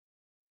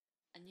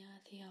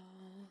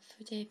안녕하세요.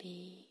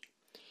 수제비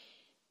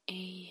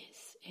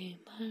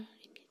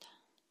ASMR입니다.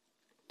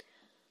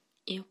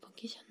 이어폰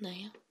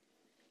끼셨나요?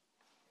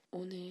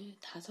 오늘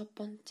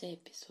 5번째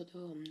에피소드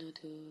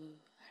업로드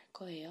할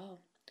거예요.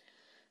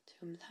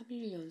 지금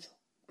 3일 연속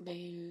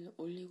매일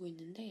올리고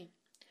있는데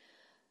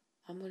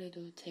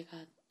아무래도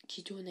제가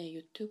기존에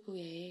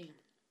유튜브에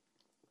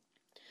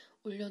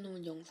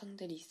올려놓은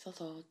영상들이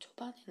있어서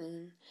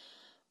초반에는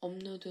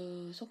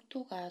업로드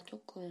속도가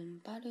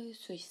조금 빠를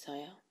수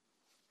있어요.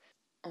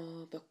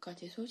 몇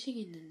가지 소식이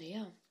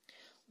있는데요.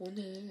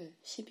 오늘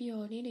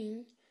 12월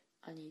 1일,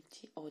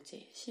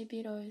 어제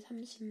 11월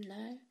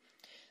 30날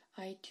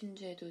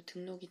아이튠즈에도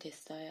등록이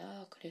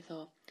됐어요.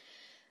 그래서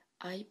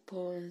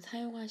아이폰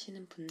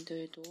사용하시는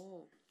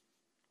분들도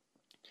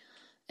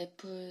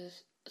애플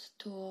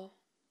스토어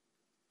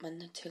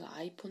제가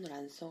아이폰을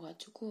안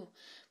써가지고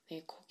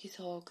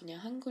거기서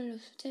그냥 한글로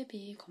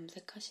수제비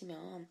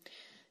검색하시면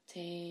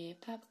제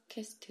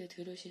팟캐스트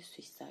들으실 수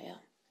있어요.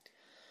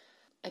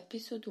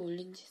 에피소드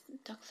올린 지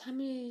딱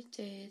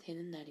 3일째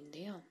되는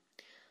날인데요.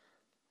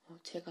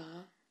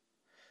 제가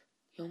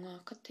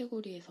영화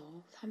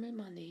카테고리에서 3일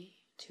만에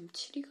지금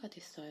 7위가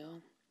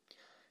됐어요.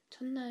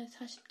 첫날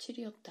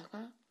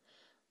 47위였다가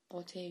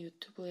어제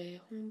유튜브에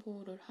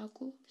홍보를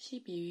하고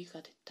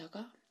 12위가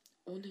됐다가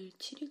오늘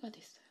 7위가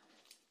됐어요.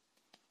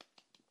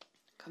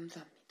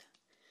 감사합니다.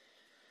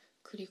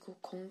 그리고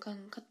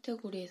건강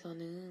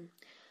카테고리에서는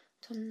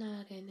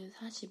첫날에는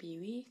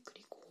 42위,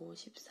 그리고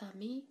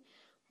 13위,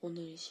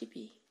 오늘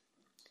 10위.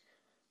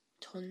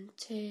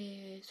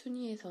 전체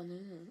순위로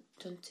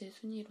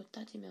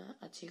따지면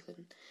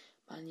아직은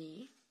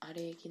많이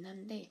아래이긴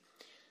한데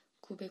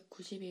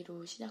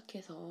 990위로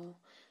시작해서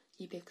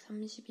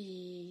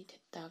 230위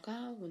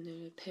됐다가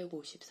오늘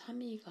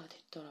 153위가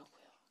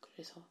됐더라고요.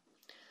 그래서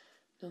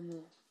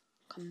너무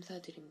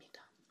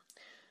감사드립니다.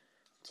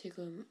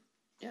 지금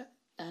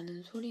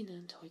나는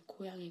소리는 저희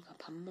고양이가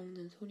밥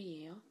먹는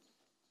소리예요.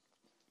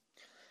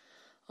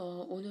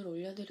 오늘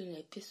올려드릴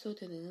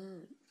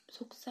에피소드는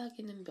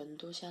속삭이는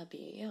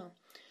면도샵이에요.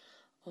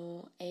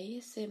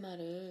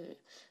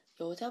 ASMR을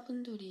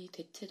여자분들이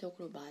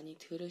대체적으로 많이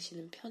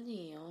들으시는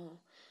편이에요.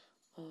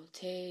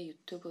 제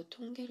유튜브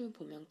통계를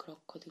보면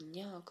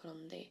그렇거든요.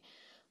 그런데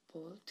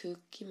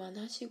듣기만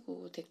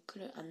하시고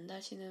댓글을 안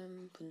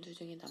다시는 분들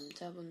중에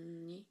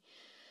남자분이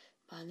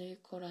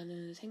많을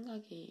거라는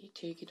생각이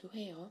들기도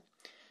해요.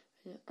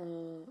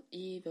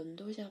 이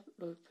면도샵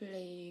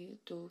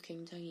롤플레이도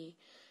굉장히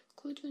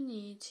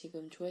꾸준히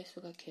지금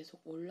조회수가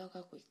계속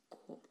올라가고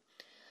있고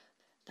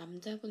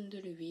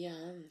남자분들을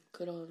위한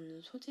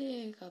그런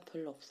소재가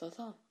별로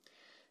없어서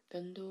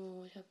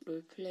면도샵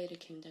롤플레이를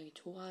굉장히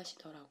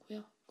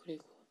좋아하시더라고요.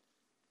 그리고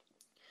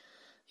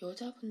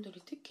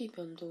여자분들이 특히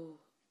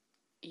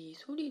이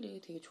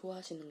소리를 되게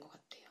좋아하시는 것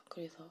같아요.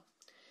 그래서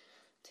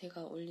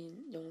제가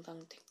올린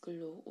영상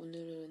댓글로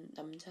오늘은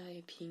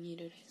남자의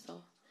빙의를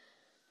해서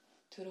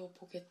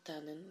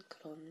들어보겠다는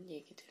그런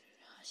얘기들을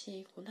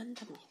하시곤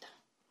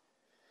한답니다.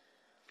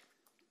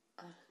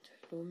 저희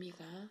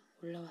로미가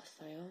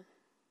올라왔어요.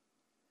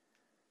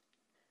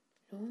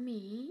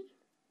 로미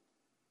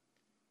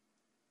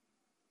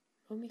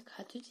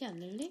가주지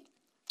않을래?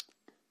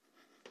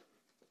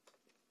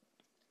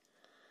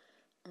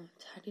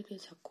 자리를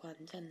잡고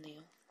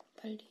앉았네요.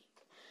 빨리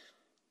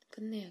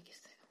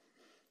끝내야겠어요.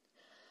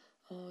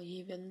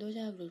 이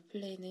면도샵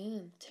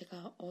롤플레이는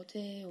제가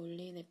어제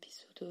올린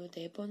에피소드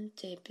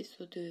 4번째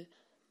에피소드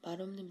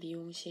말없는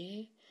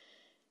미용실이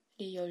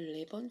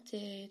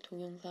 14번째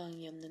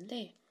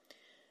동영상이었는데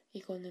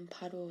이거는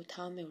바로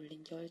다음에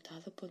올린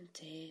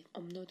 15번째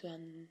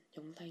업로드한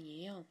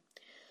영상이에요.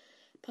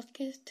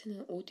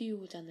 팟캐스트는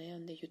오디오잖아요.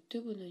 근데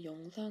유튜브는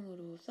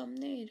영상으로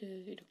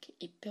썸네일을 이렇게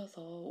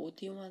입혀서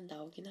오디오만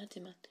나오긴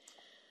하지만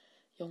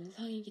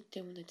영상이기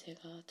때문에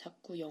제가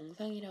자꾸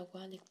영상이라고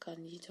하니까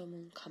이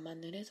점은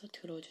감안을 해서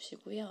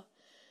들어주시고요.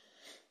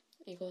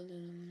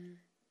 이거는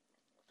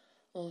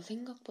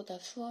생각보다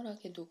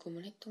수월하게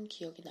녹음을 했던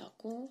기억이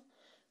나고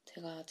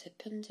제가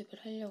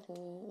재편집을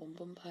하려고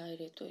원본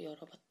파일을 또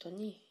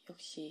열어봤더니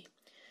역시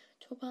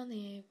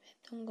초반에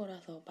했던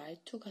거라서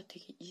말투가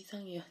되게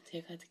이상해요.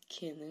 제가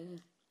듣기에는.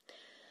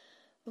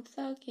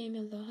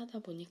 속삭이면서 하다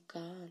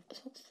보니까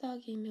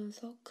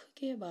속삭이면서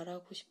크게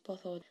말하고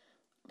싶어서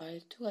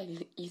말투가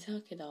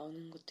이상하게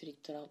나오는 것들이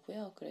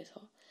있더라고요. 그래서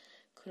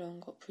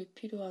그런 거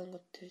불필요한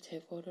것들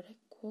제거를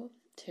했고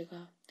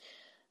제가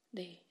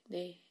네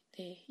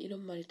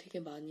이런 말을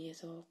되게 많이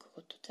해서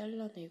그것도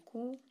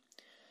잘라내고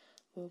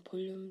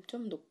볼륨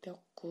좀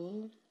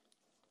높였고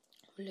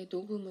원래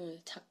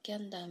녹음을 작게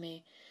한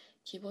다음에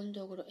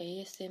기본적으로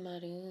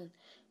ASMR은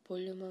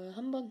볼륨을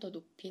한 번 더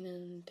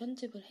높이는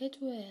편집을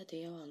해줘야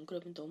돼요. 안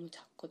그러면 너무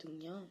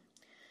작거든요.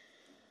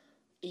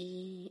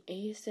 이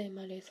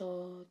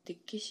ASMR에서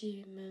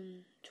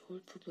느끼시면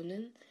좋을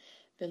부분은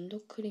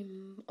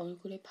면도크림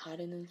얼굴에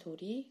바르는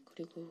소리,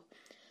 그리고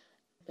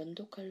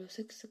면도칼로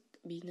슥슥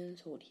미는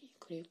소리,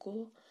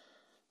 그리고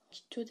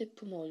기초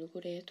제품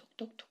얼굴에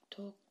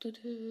톡톡톡톡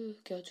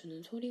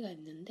두들겨주는 소리가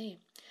있는데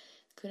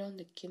그런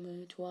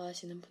느낌을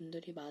좋아하시는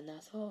분들이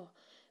많아서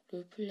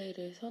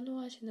롤플레이를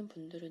선호하시는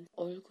분들은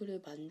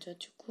얼굴을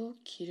만져주고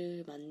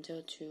귀를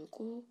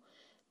만져주고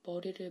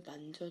머리를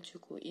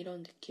만져주고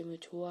이런 느낌을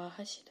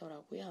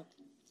좋아하시더라고요.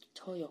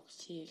 저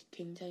역시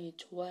굉장히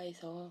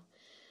좋아해서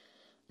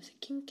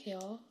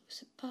스킨케어,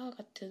 스파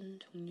같은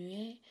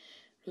종류의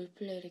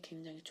롤플레이를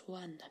굉장히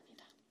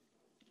좋아한답니다.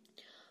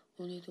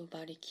 오늘도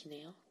말이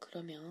기네요.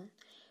 그러면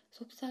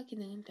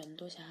속삭이는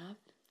면도샵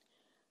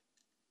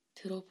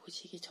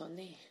들어보시기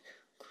전에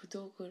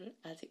구독을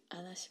아직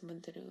안 하신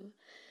분들은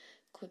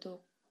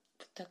구독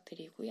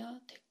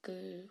부탁드리고요.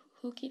 댓글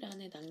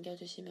후기란에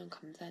남겨주시면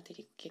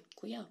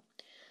감사드리겠고요.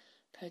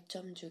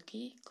 별점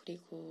주기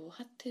그리고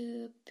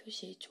하트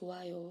표시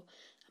좋아요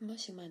한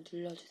번씩만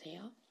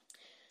눌러주세요.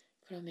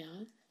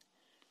 그러면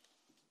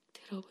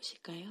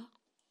들어보실까요?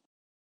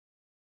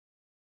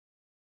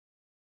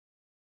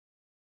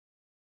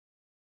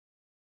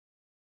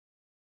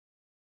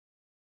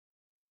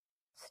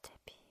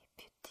 수제비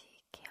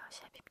뷰티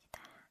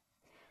케어샵입니다.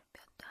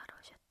 면도하러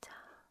오셨죠?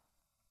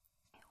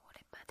 네,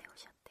 오랜만에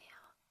오셨네요.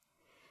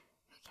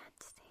 여기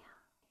앉으세요.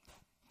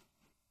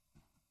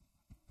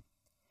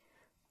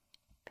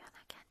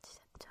 편하게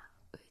앉으셨죠?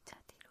 의자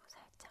뒤로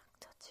살짝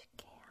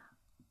젖힐게요.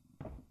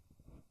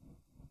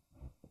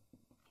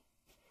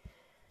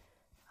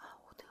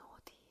 오늘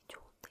어디 좋은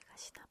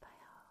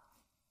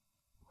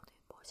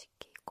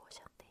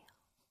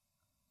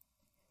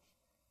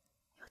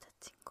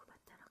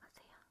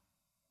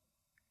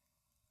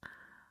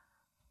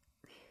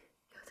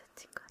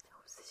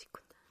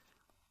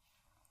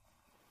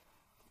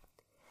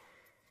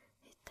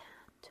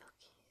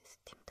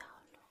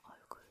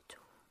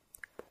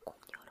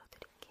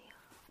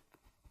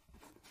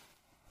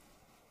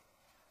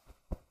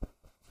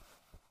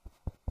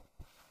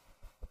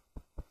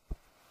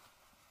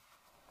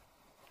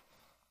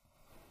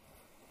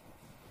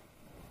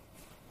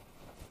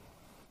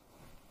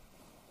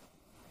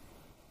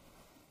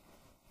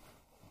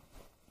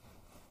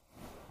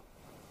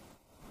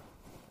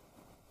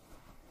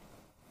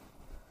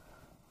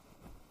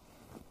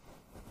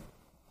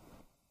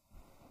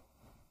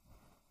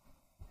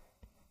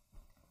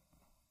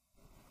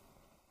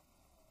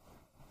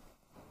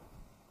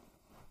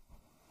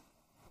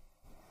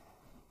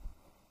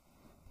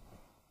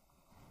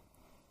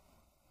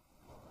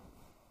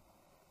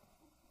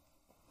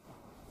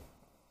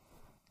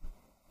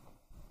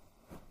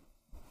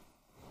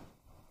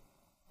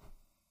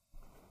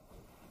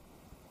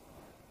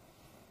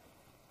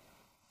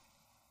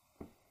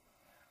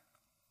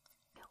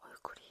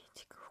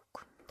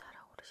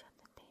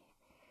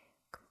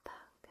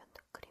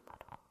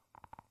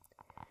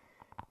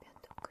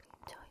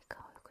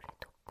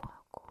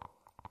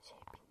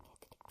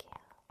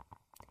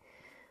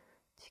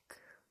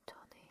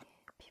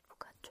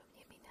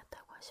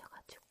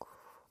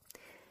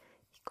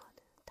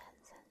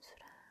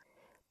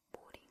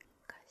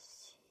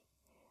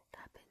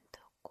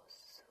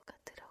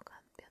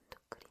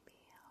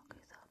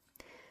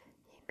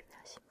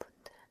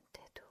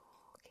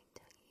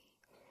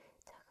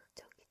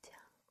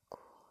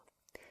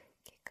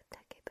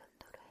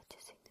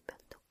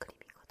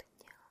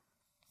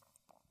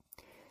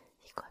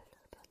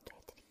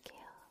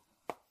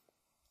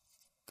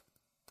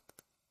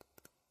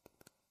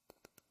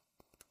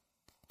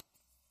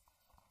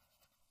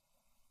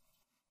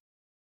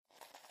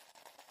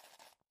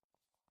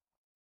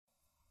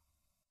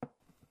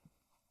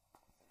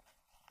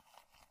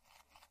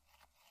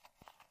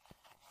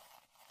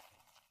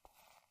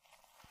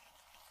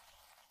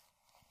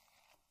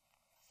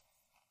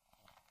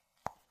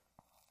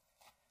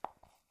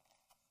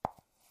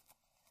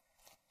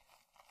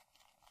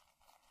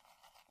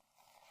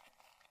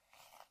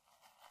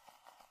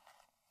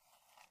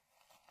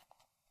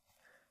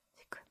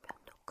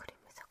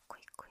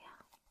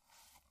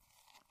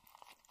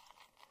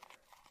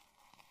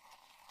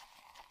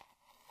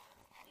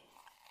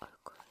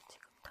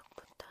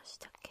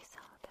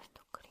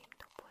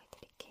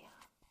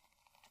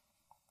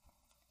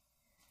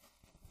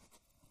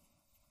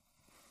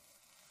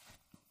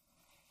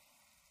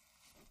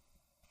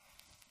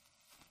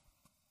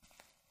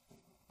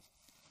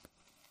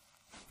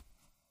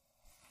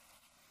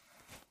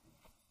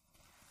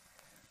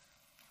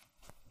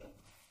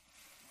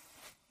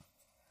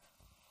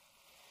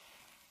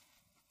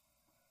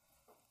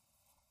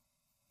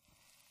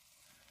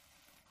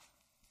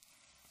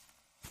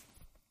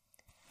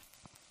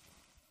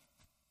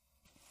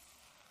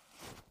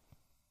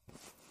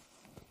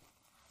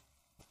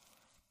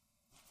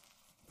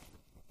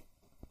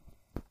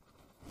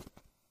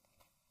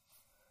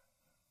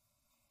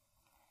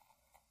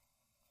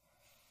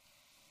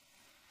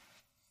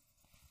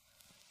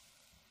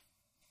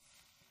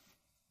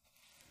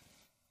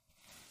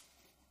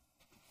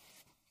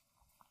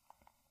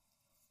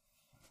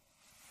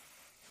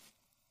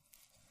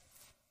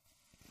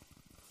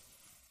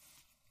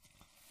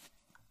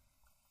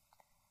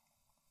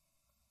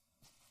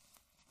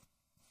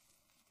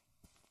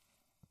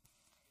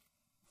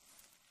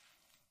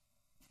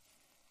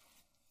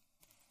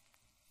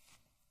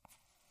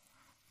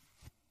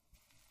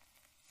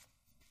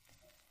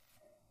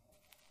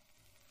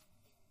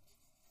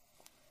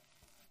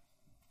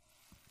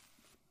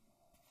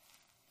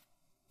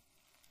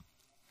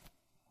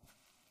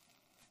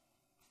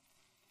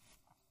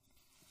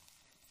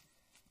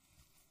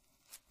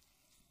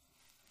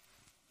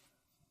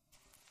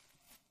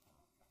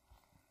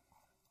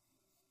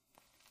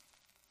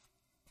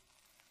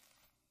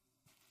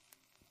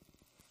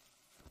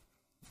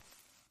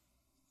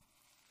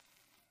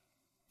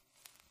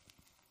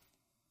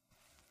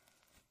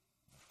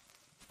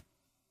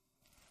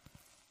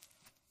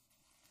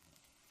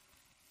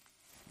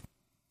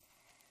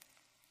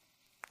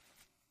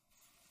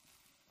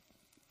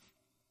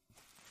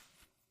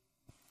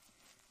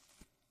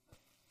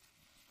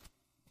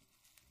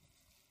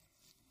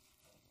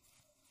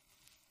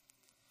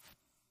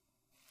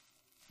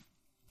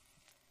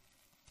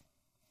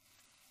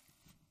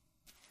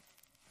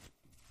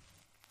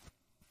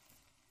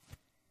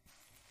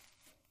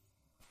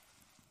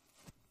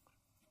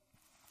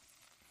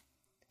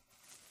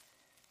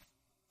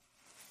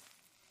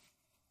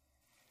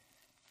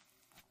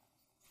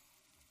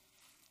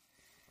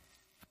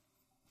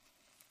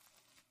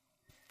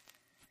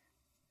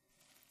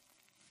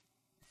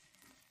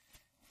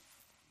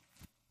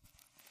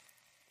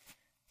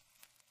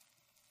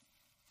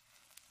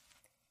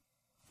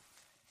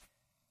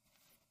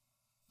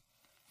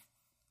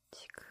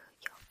지금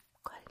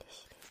옆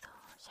관리실에서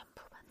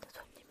샴푸 받는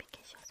손님이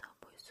계셔서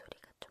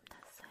물소리가 좀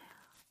났어요.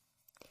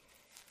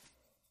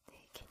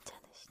 네,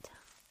 괜찮으시죠?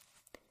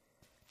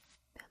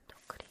 면도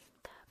크림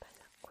다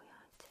발랐고요.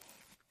 이제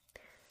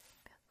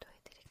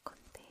면도해드릴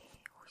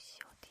건데 혹시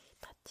어디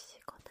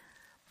다치시거나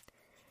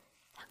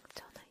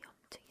상처나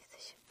염증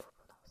있으신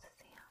부분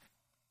없으세요?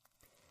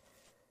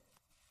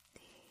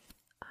 네,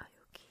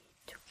 여기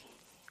이쪽에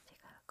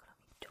제가 그럼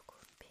이쪽은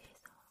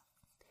피해서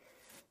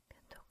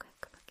면도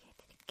깔끔하게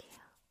해드릴게요.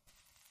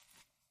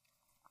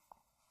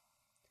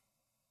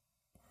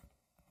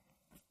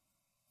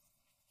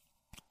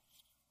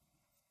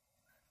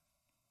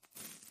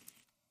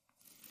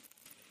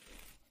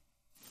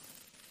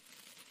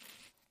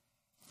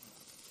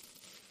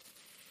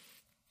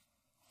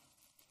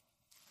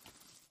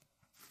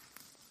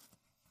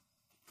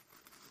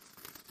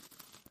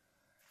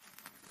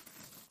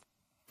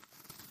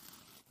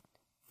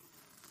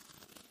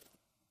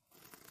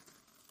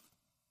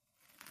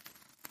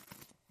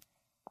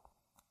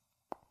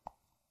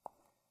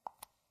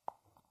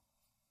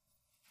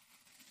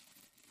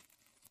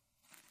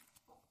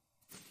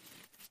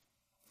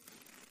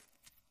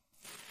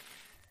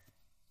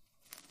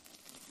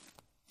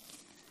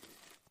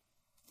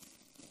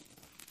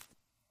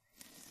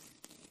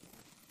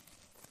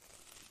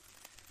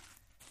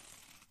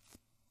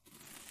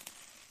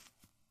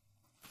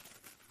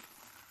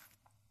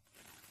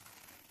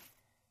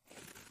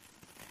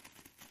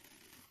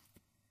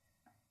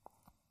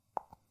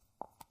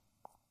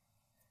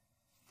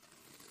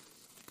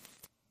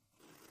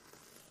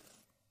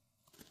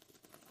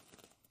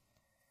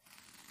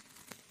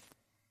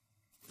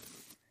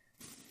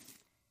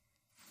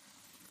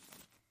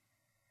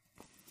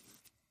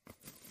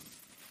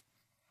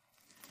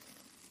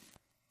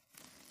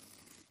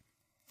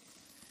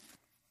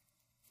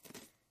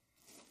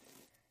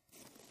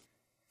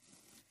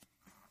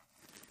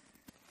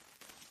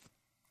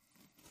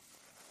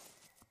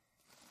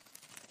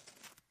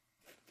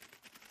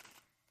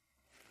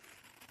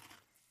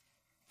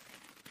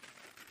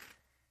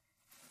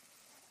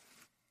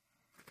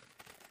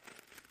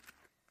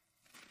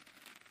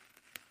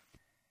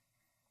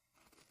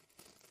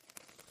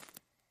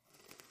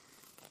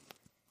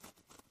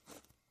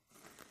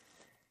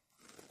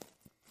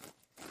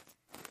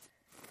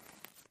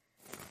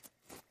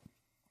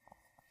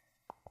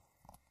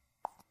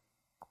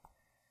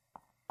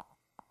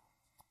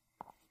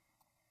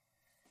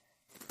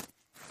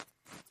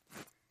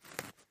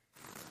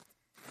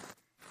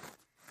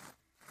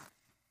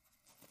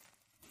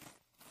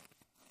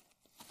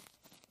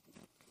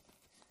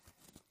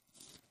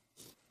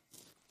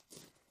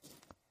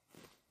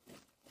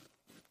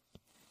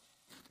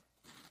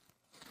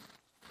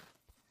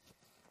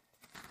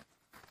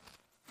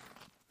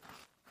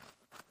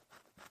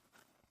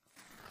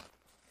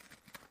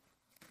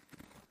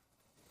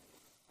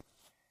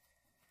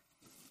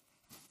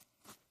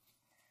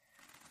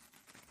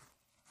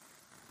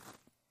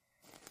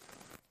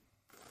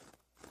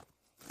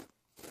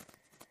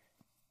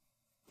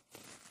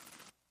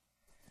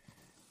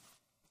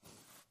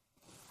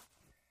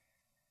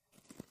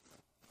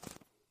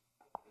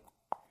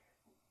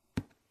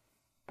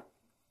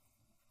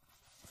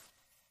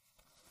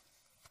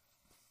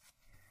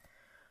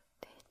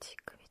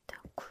 지금